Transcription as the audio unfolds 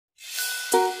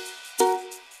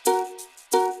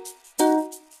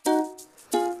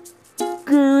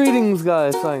Greetings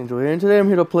guys, I enjoy here, and today I'm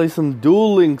here to play some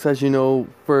Duel Links, as you know,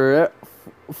 for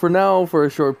now, for a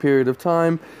short period of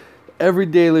time. Every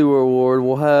daily reward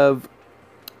will have,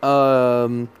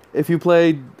 if you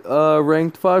play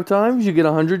ranked 5 times, you get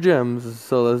 100 gems,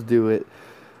 so let's do it.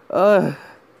 We're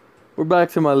back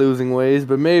to my losing ways,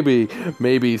 but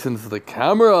maybe since the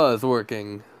camera is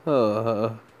working.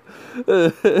 Don't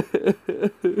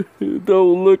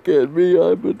look at me,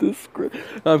 I'm a disgrace.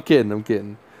 I'm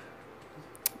kidding.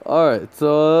 Alright,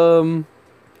 so,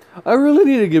 I really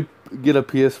need to get a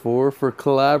PS4 for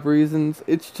collab reasons.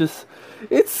 It's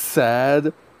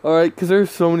sad, alright, because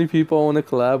there's so many people I want to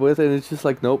collab with, and it's just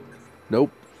like, nope. I need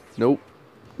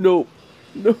to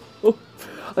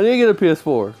get a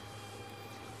PS4.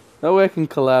 That way I can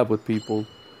collab with people.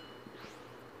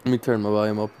 Let me turn my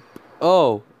volume up.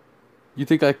 Oh, you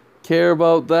think I care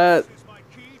about that?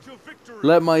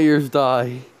 Let my ears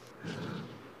die.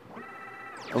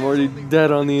 I'm already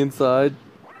dead on the inside.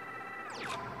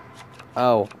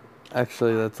 Ow.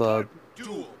 Actually, that's odd.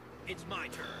 Duel, it's my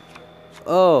turn.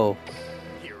 Oh.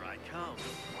 Here I come.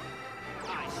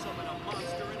 I summon a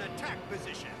monster in attack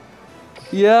position.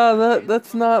 Yeah,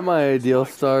 that's not my ideal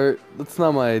start. I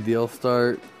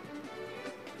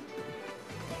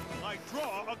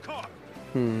draw a card.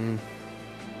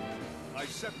 I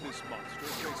set this monster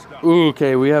face down. Ooh,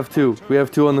 okay, we have two. We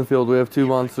have two on the field. We have two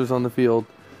monsters on the field.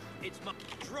 It's my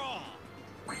draw.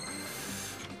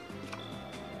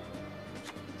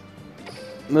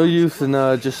 No use in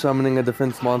just summoning a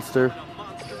defense monster. A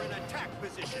monster in attack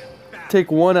position.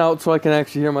 Take one out so I can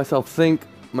actually hear myself think.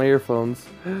 My earphones.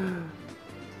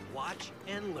 Watch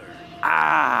and learn.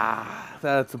 Ah,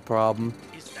 that's a problem.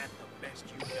 Is that the best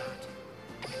you got?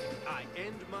 I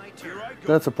end my turn. Here I go.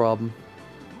 That's a problem.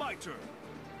 My turn.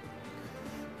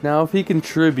 Now, if he can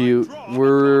tribute,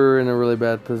 we're in a really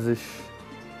bad position.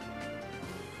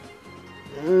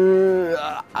 Alright.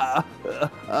 I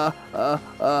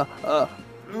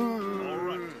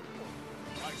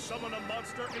summon a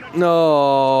monster in attack.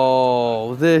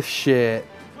 No, this shit.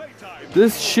 Playtime.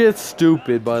 This shit's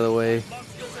stupid, by the way.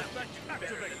 Monster's effect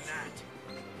activates.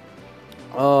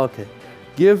 Okay.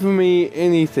 Give me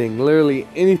anything, literally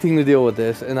anything to deal with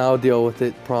this, and I'll deal with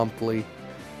it promptly.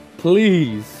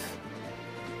 Please.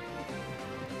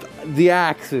 The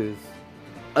axes.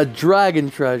 A dragon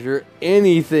treasure.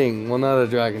 Anything. Well, not a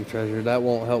dragon treasure. That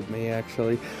won't help me,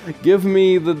 actually. Give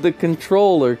me the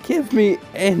controller. Give me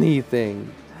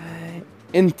anything.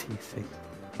 Anything.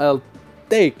 I'll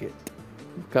take it.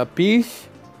 Capiche?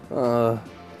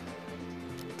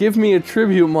 Give me a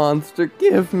tribute monster.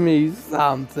 Give me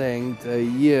something to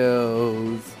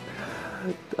use.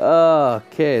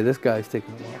 Okay, this guy's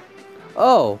taking a while.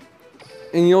 Oh,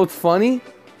 and you know what's funny?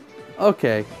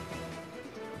 Okay.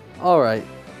 Alright.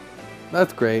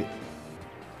 That's great.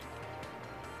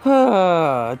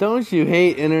 Don't you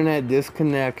hate internet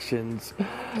disconnections?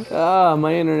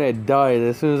 My internet died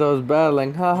as soon as I was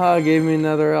battling. Haha, gave me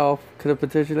another elf. Could have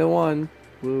potentially won.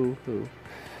 Woo-hoo.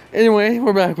 Anyway,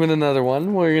 we're back with another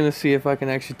one. We're gonna see if I can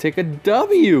actually take a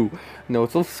W. No,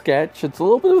 it's a sketch. It's a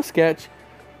little bit of a sketch.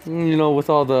 You know, with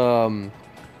all the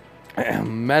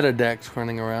meta decks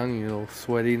running around, you know,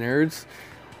 sweaty nerds.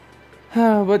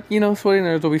 But, you know, sweaty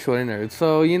nerds will be sweaty nerds.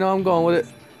 So, you know, I'm going with it.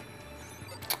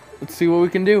 Let's see what we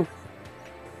can do.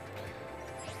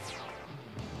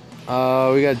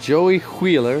 We got Joey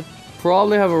Wheeler.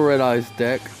 Probably have a Red Eyes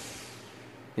deck.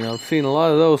 You know, I've seen a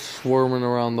lot of those swarming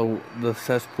around the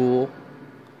cesspool.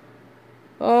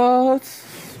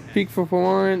 Let's peak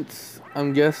performance.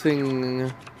 I'm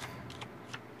guessing.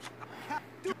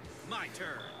 My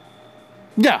turn.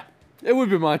 Yeah, it would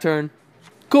be my turn.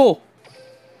 Cool.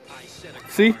 I set a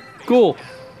See? card. Cool.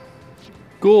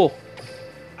 Cool.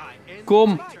 I end Cool.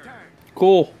 my turn.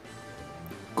 Cool.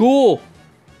 Cool.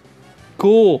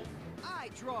 Cool. I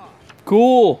draw.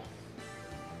 Cool.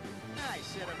 I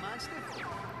set a monster.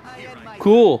 I end my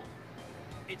Cool. turn.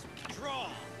 It's draw.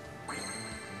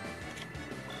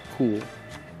 Cool.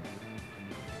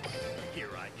 Here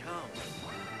I come.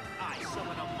 I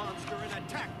summon a monster in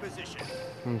attack position.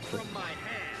 Okay. From my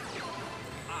hand,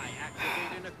 I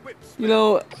activate an equip spell. You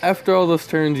know, after all those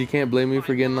turns, you can't blame me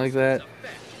for getting like that. Effect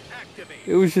activate.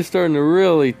 It was just starting to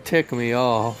really tick me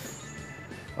off.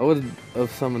 I would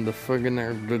have summoned the friggin'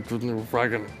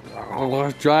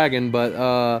 dragon, but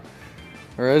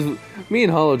or as me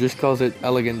and Hollow just calls it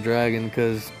elegant dragon,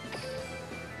 cause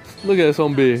look at this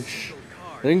on bish.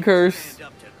 Didn't curse. Stand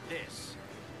up to this.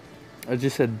 I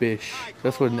just said bish.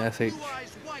 That's what an SH. Blue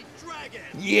Eyes White Dragon.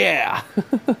 Yeah.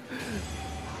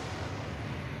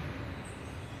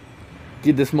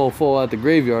 Get this mofo out the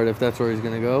graveyard if that's where he's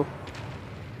gonna go.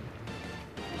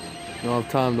 don't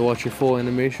have time to watch your full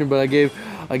animation, but I gave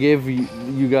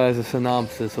you guys a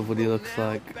synopsis of what he looks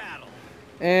like.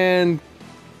 And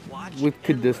we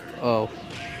could just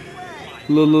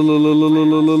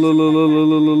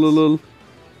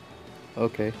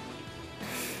okay.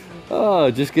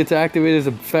 Oh, just gets activated as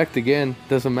effect again.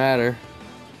 Doesn't matter.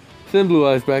 Send Blue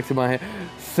Eyes back to my hand.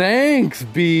 Thanks,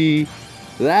 B.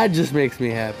 That just makes me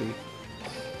happy.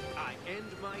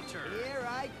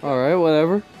 Alright,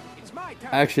 whatever.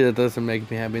 Actually, that doesn't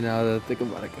make me happy now that I think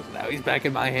about it, because now he's back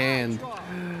in my hand.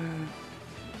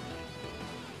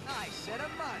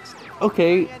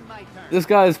 Okay, this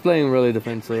guy is playing really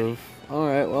defensive.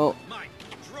 Alright, well.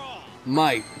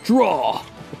 Might draw.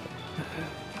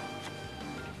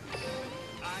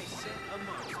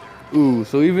 Ooh,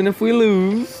 so even if we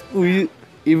lose,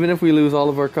 all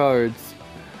of our cards,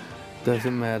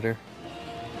 doesn't matter.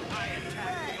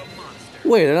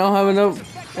 Wait, I don't have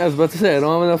enough. I was about to say I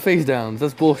don't have enough face downs.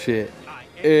 That's bullshit.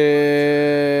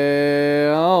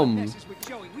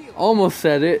 Almost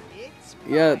said it.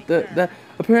 Yeah, that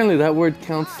apparently that word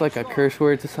counts like a curse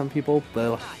word to some people,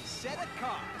 but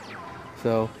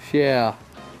so yeah,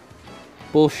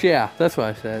 bullshit. That's what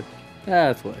I said.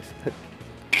 That's what I said.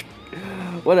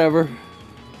 Whatever.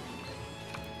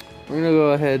 We're gonna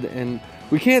go ahead and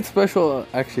we can't special.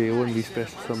 Actually, it wouldn't be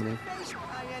special summoning.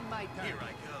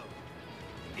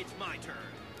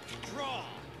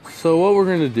 So what we're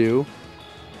gonna do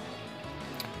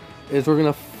is we're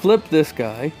gonna flip this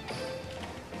guy,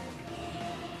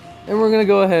 and we're gonna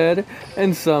go ahead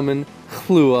and summon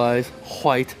Blue Eyes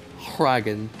White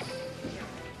Dragon.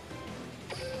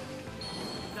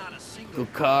 No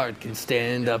card can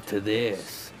stand up to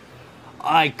this.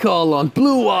 I call on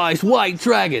Blue Eyes White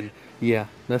Dragon. Yeah,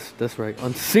 that's right.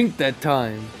 Unsync that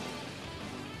time.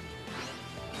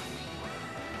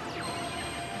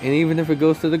 And even if it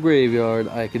goes to the graveyard,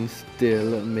 I can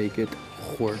still make it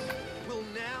work. Will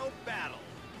now battle.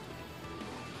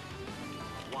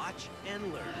 Watch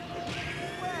and learn.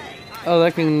 Oh,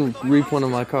 that can reap one of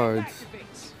my cards.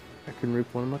 I can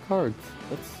reap one of my cards.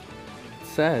 That's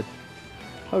sad.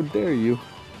 How dare you?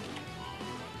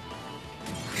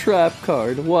 Trap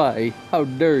card. Why? How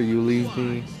dare you leave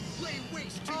me?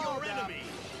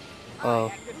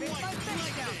 Oh.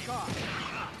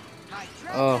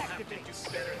 Oh.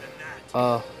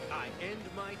 Oh.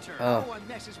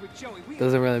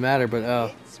 Doesn't really matter, but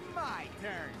oh.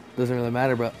 Doesn't really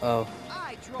matter, but oh.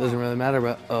 Doesn't really matter,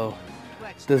 but oh.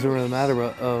 Doesn't really matter,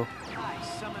 but oh.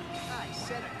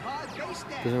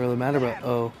 Doesn't really matter, but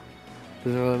oh.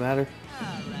 Doesn't really matter.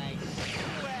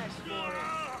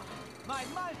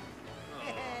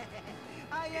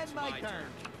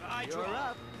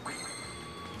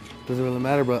 Doesn't really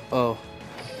matter, but oh.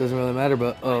 Doesn't really matter,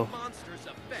 but oh. Monster's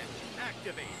effect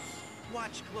activates.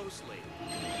 Watch closely.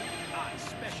 I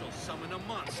special summon a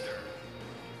monster.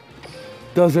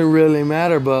 Doesn't really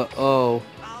matter, but oh.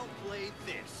 I'll play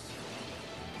this.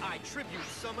 I tribute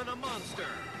summon a monster.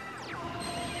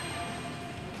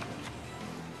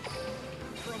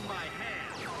 From my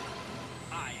hand,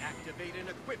 I activate an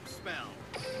equip spell.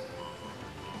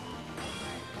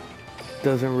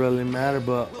 Doesn't really matter,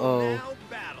 but oh. Now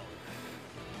battle.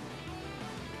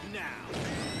 Now,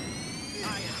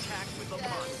 I attack with a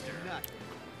monster.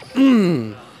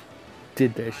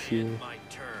 Did that shit. My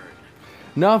turn.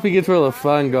 Now if he gets rid of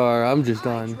Fangar, I'm just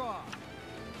done.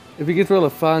 If he gets rid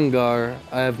of Fangar,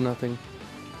 I have nothing.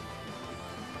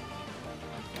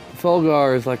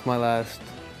 Felgar is like my last.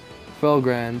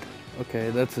 Felgrand. Okay,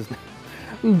 that's his name.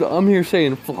 I'm here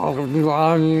saying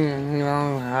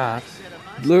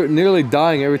nearly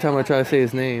dying every time I try to say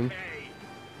his name.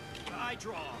 I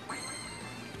draw.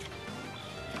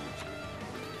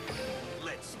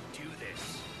 Let's do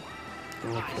this.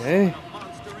 Okay. A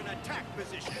monster in attack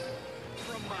position.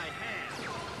 From my hand,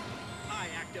 I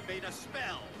activate a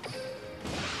spell.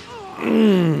 I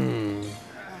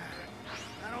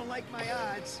don't like my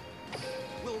odds.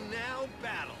 Will now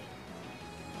battle.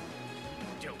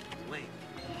 Don't blink.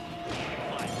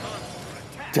 My monster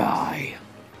attacks. Die.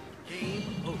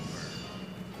 Game over.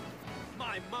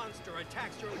 My monster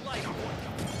attacks your life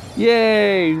point.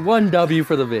 Yay! 1W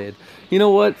for the vid. You know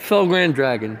what? Felgrand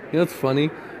Dragon. You know what's funny?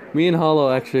 Me and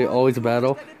Hollow actually always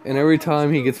battle, and every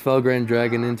time he gets Felgrand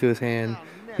Dragon into his hand,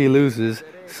 he loses.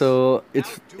 So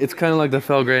it's kind of like the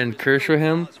Felgrand curse for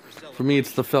him. For me,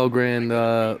 it's the Felgrand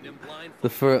the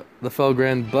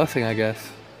Felgrand blessing, I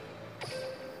guess.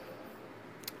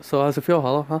 So how's it feel,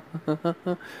 Hollow?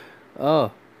 Huh?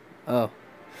 Oh.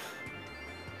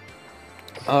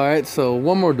 Alright, so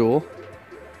one more duel.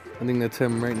 I think that's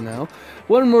him right now.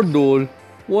 One more duel.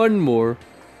 One more.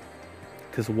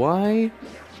 Because why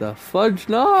the fudge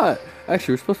not?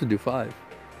 Actually, we're supposed to do 5.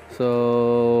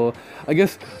 So, I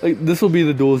guess like this will be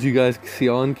the duels you guys see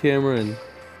on camera, and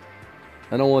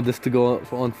I don't want this to go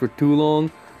on for too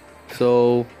long.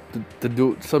 So,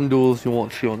 some duels you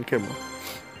won't see on camera.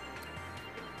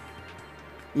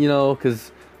 You know,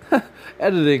 because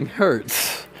editing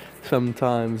hurts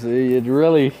sometimes. It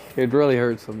really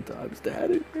hurts sometimes to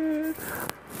edit.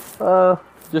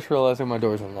 Just realizing my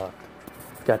door's unlocked.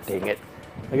 God dang it.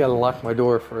 I gotta lock my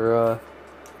door for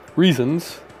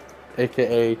reasons,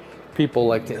 aka people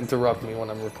like to interrupt me when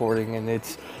I'm recording, and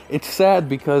it's sad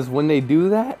because when they do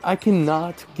that, I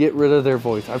cannot get rid of their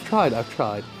voice. I've tried.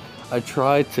 I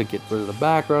tried to get rid of the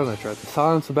background, I tried to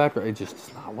silence the background, it just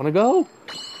does not want to go.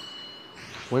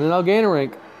 When I'll gain a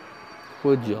rank.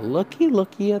 Would you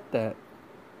looky at that.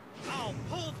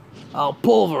 I'll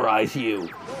pulverize you. You're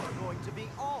going to be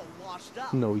all washed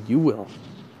up. No, you will.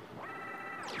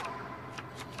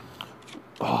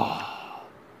 Oh.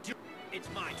 It's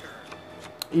my turn.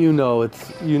 You know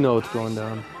it's going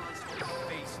down. Monster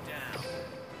face down.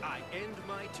 I end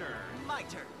my turn. My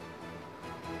turn.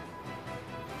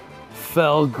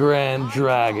 Fell Grand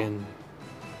Dragon.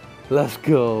 Let's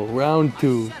go. Round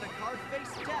 2. Set a card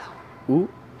face down. Ooh.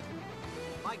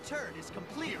 My turn is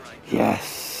complete.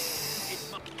 Yes.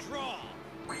 It's my draw.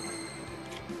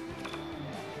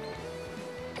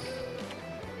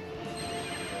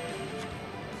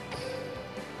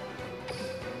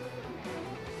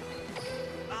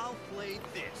 I'll play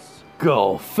this.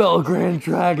 Go. Fell Grand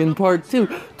Dragon Part 2.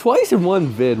 Twice in one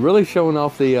vid. Really showing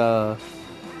off the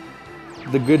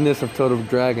goodness of Totem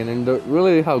Dragon and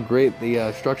really how great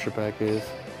the structure pack is.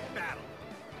 Battle.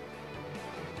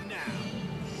 Now.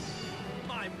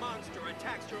 My monster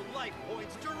attacks your life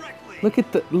points directly. Look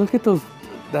at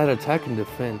that attack and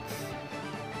defense.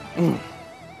 I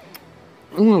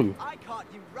caught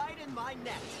you right in my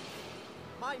net.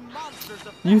 My monster's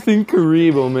effect. You think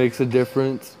Karibo makes a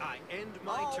difference? I end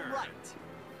my turn. Right.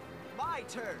 My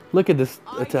turn. Look at this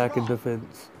attack and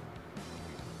defense.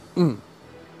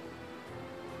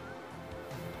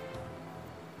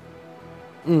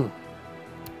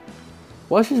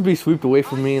 Watch this be swept away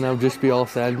from me and I'll just be all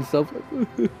sad and stuff.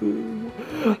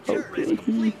 My turn is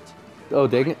complete. Oh,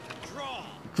 dang it. Draw.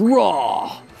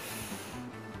 Draw!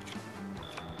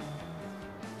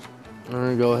 I'm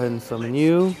gonna go ahead and summon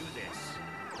you. Do this.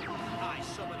 I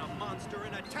summon a monster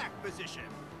in attack position.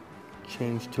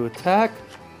 Change to attack.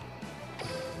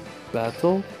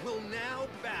 Battle. Will now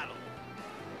battle.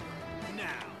 Now.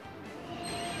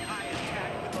 I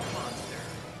attack with a monster.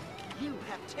 You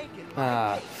have taken my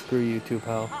Ah, bait. screw you too,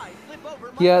 pal. I flip over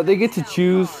my Yeah, they get to now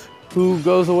choose who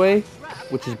goes away,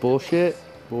 which is bullshit,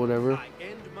 but whatever. I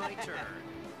end my turn.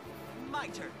 My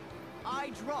turn. I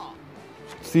draw.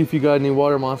 See if you got any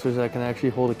water monsters that can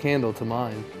actually hold a candle to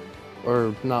mine.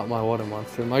 Or not my water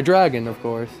monster, my dragon, of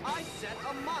course. I set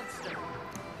a monster.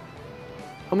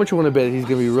 How much you want to bet he's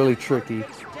gonna be really tricky?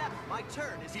 Face down. My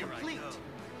turn is complete.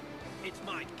 It's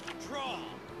my draw.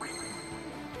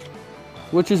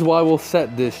 Which is why we'll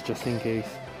set this just in case.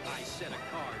 I set a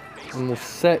card face And we'll down.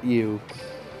 set you.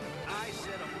 I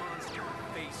set a monster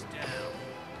face down.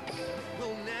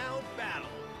 Will now battle.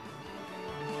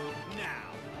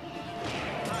 Now.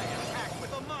 I attack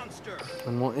with a monster.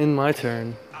 And we'll end my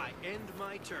turn. I end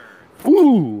my turn.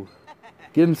 Ooh!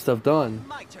 Getting stuff done.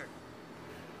 My turn.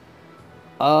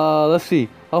 Let's see.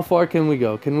 How far can we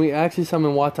go? Can we actually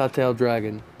summon Watatail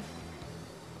Dragon?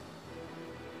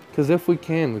 Because if we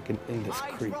can end this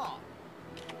I creep. draw.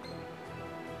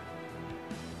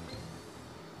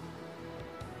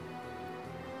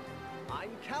 I'm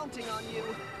counting on you.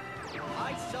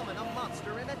 I summon a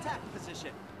monster in attack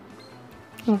position.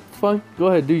 Oh, it's fine. Go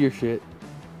ahead, do your shit.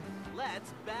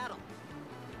 Let's battle.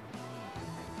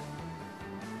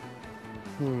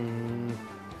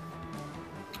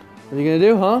 What are you gonna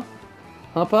do, huh?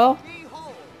 Huh, pal?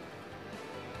 Behold.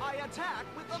 I attack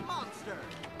with the monster.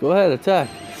 Go ahead, attack.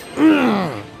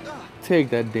 Take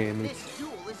that damage. This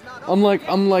duel is not I'm over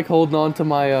like yet. holding on to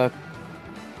my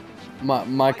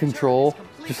my turn control, is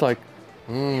complete. just like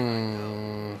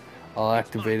I'll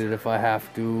activate it if I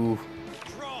have to.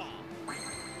 Draw.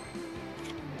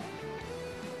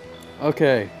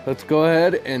 Okay, let's go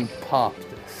ahead and pop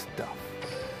this stuff.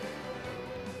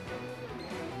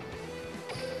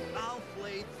 I'll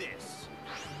play this.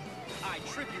 I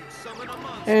tribute summon a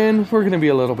monster. And we're gonna be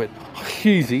a little bit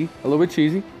cheesy,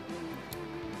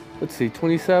 Let's see,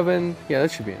 27. Yeah,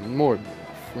 that should be more than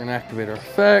enough. We're gonna activate our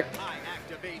effect. I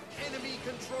activate enemy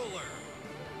controller.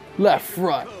 Left,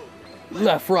 right,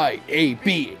 left, right, A,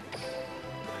 B.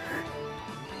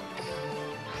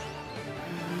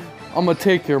 I'm gonna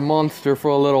take your monster for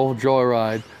a little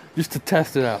joyride, just to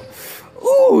test it out.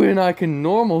 Ooh, and I can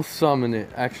normal summon it.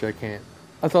 Actually, I can't.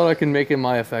 I thought I could make it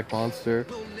my effect monster.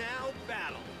 Will now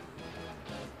battle.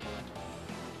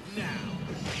 Now.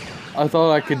 I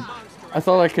thought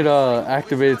I could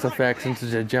activate its effect since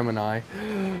it's a Gemini.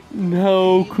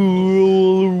 No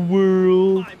cool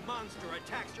world. My monster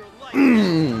attacks your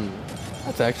light.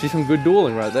 That's actually some good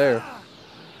dueling right there.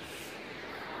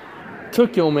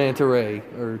 Took your manta ray,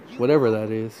 or whatever that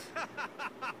is.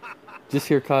 Just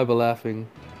hear Kaiba laughing.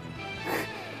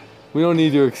 We don't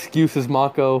need your excuses,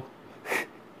 Mako.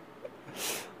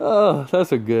 Oh,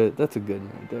 that's a good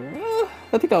one there.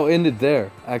 I think I'll end it there,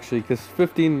 actually, because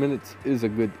 15 minutes is a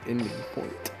good ending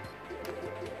point.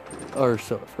 Or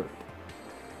so I've heard.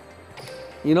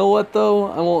 You know what, though?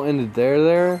 I won't end it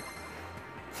there.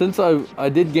 Since I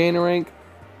did gain a rank,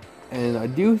 and I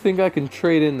do think I can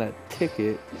trade in that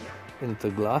ticket, and it's a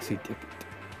glossy ticket.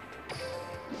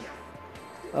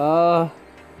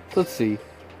 Let's see.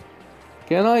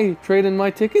 Can I trade in my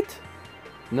ticket?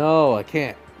 No, I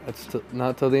can't. That's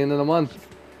not till the end of the month.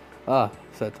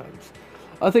 Sad times.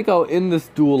 I think I'll end this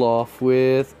duel off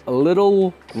with a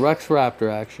little Rex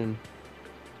Raptor action.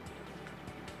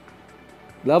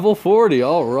 Level 40,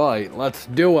 alright. Let's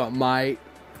do it, mate.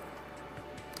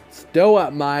 Let's do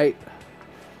it, mate.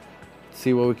 Let's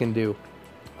see what we can do.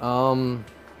 You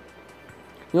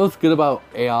know what's good about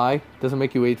AI? Doesn't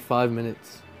make you wait 5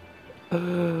 minutes.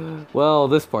 Well,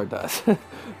 this part does.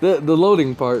 the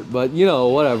loading part, but you know,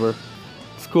 whatever.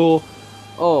 It's cool.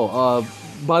 Oh,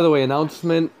 by the way,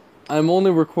 announcement. I'm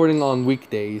only recording on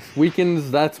weekdays.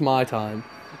 Weekends, that's my time.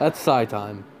 That's Psy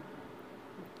time.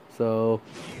 So,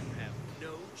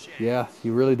 yeah,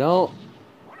 you really don't.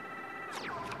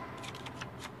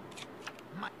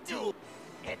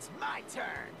 It's my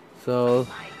turn. So,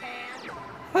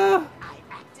 I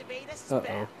activate a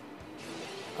spell.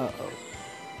 Uh-oh.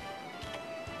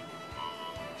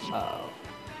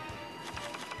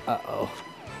 Uh-oh.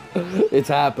 It's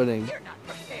happening. You're not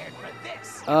prepared for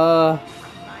this. Oh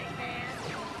My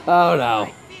hand. no.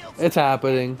 It's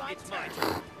happening. My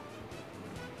turn.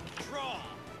 Draw.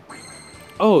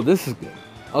 Oh, this is good.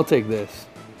 I'll take this.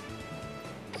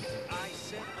 I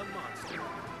set a monster.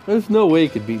 There's no way you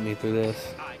could beat me through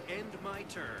this. I end my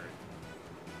turn.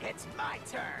 It's my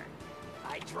turn.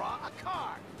 I draw a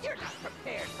card. You're not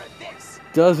prepared for this.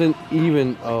 Doesn't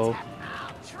even... Oh.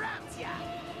 I'll trap ya.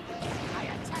 I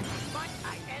attack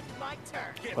I end my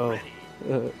turn. Get Oh.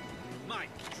 ready. My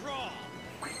draw.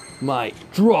 My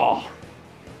draw.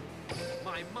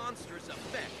 My monster's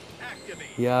effect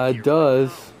activates. Yeah, it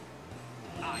does.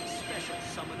 I special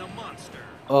summon a monster.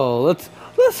 Oh, let's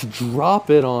drop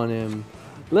it on him.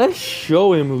 Let's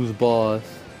show him who's boss.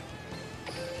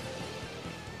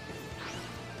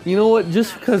 You know what?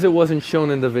 Just because it wasn't shown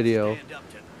in the video, Stand up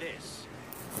to this.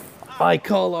 I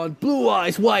call on Blue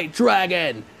Eyes White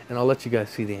Dragon, and I'll let you guys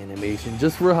see the animation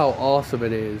just for how awesome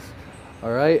it is.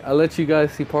 All right, I let you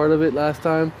guys see part of it last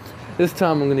time. This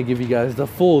time I'm gonna give you guys the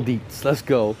full deets. Let's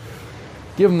go.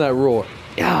 Give him that roar.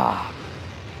 Yeah.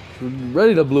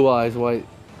 Ready to Blue Eyes White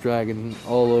Dragon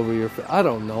all over your face. I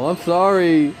don't know. I'm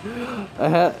sorry.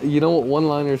 You know what?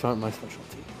 One-liners aren't my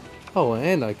specialty. Oh,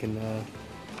 and I can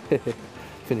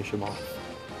finish him off.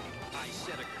 I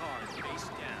set a card face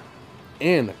down.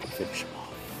 And I can finish him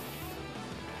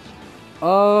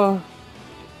off.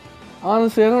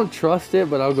 Honestly, I don't trust it,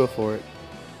 but I'll go for it.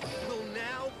 Will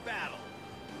now battle.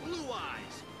 Blue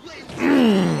eyes.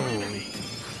 Lightning.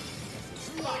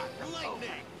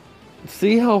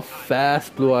 See how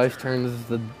fast Blue Eyes turns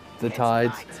the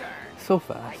tides? My turn. So I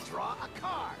fast. draw a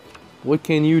card. What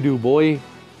can you do, boy?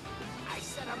 I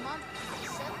set a month. I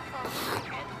set a card.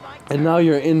 I end my turn. And now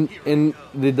you're in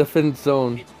the defense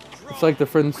zone. It's like the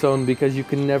friend zone because you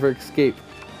can never escape.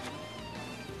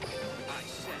 I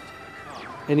set a card.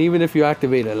 And even if you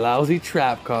activate a lousy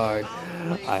trap card,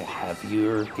 I have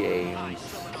your I game.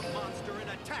 summon a monster in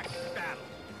attack battle.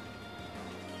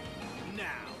 Now.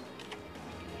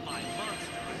 My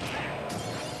monster attacks.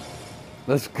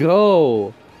 Let's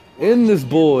go. In this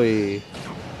boy.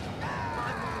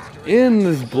 In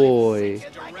this boy.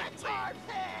 I got card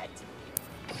picked.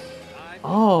 I've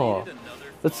Oh. completed another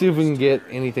Let's see if we can get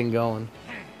anything going.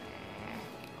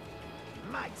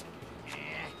 My turn.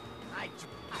 I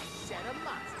set a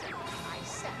monster. I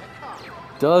set a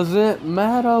card. Doesn't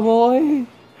matter, boy. My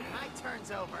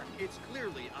turn's over. It's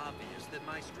clearly obvious that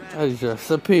my strategy That's just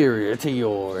superior to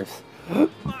yours.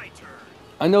 my turn.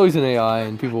 I know he's an AI,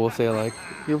 and people will say like,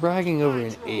 "You're bragging over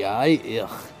an AI."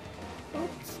 Ugh.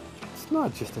 It's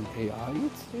not just an AI.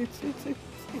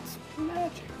 It's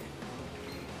magic.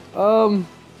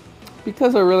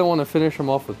 because I really want to finish him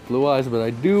off with Blue Eyes, but I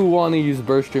do want to use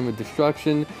Burst Stream of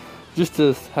Destruction just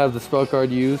to have the spell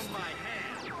card used. My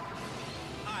hand.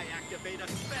 I activate a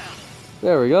spell.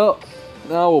 There we go.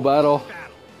 Now we'll battle,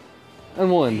 Battle.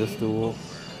 and we'll end this duel.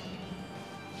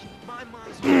 My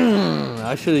monster.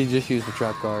 I should have just used the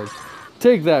trap card.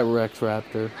 Take that, Rex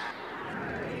Raptor.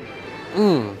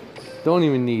 Don't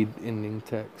even need ending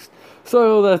text.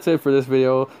 So that's it for this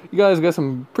video. You guys got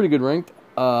some pretty good ranked.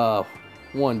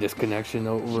 One disconnection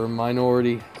over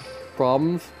minority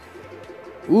problems.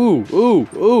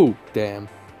 Ooh. Damn.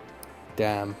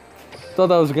 Thought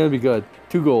that was gonna be good.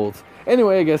 2 golds.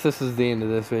 Anyway, I guess this is the end of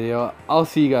this video. I'll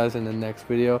see you guys in the next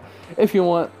video. If you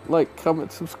want, like,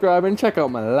 comment, subscribe, and check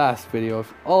out my last video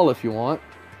if you want.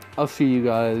 I'll see you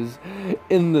guys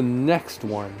in the next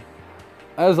one.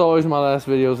 As always, my last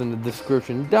video is in the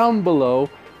description down below.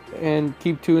 And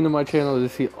keep tuning to my channel to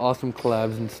see awesome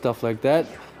collabs and stuff like that.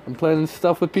 I'm planning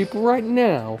stuff with people right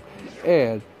now.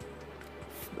 And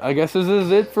I guess this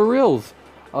is it for reals.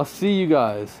 I'll see you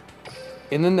guys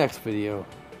in the next video.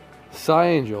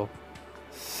 Angel,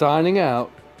 signing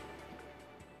out.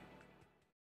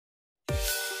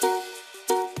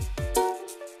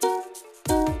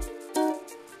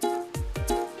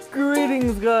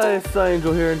 Greetings guys,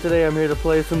 Angel here, and today I'm here to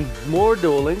play some more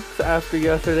dueling. So after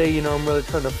yesterday, you know, I'm really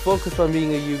trying to focus on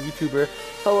being a YouTuber.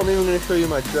 Hell, I'm even going to show you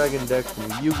my Dragon deck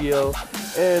from Yu-Gi-Oh!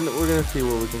 And we're going to see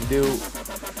what we can do.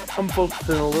 I'm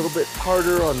focusing a little bit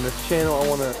harder on this channel. I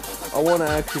want to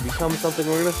actually become something.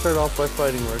 We're going to start off by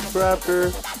fighting Rex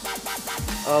Raptor.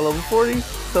 Level 40,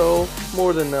 so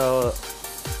more than enough.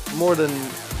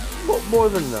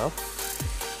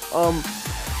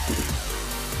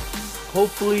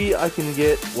 Hopefully I can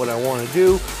get what I want to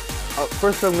do.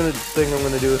 First thing I'm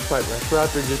gonna do is fight Rex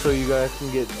Raptor, just so you guys can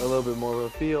get a little bit more of a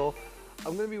feel.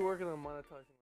 I'm gonna be working on monetizing.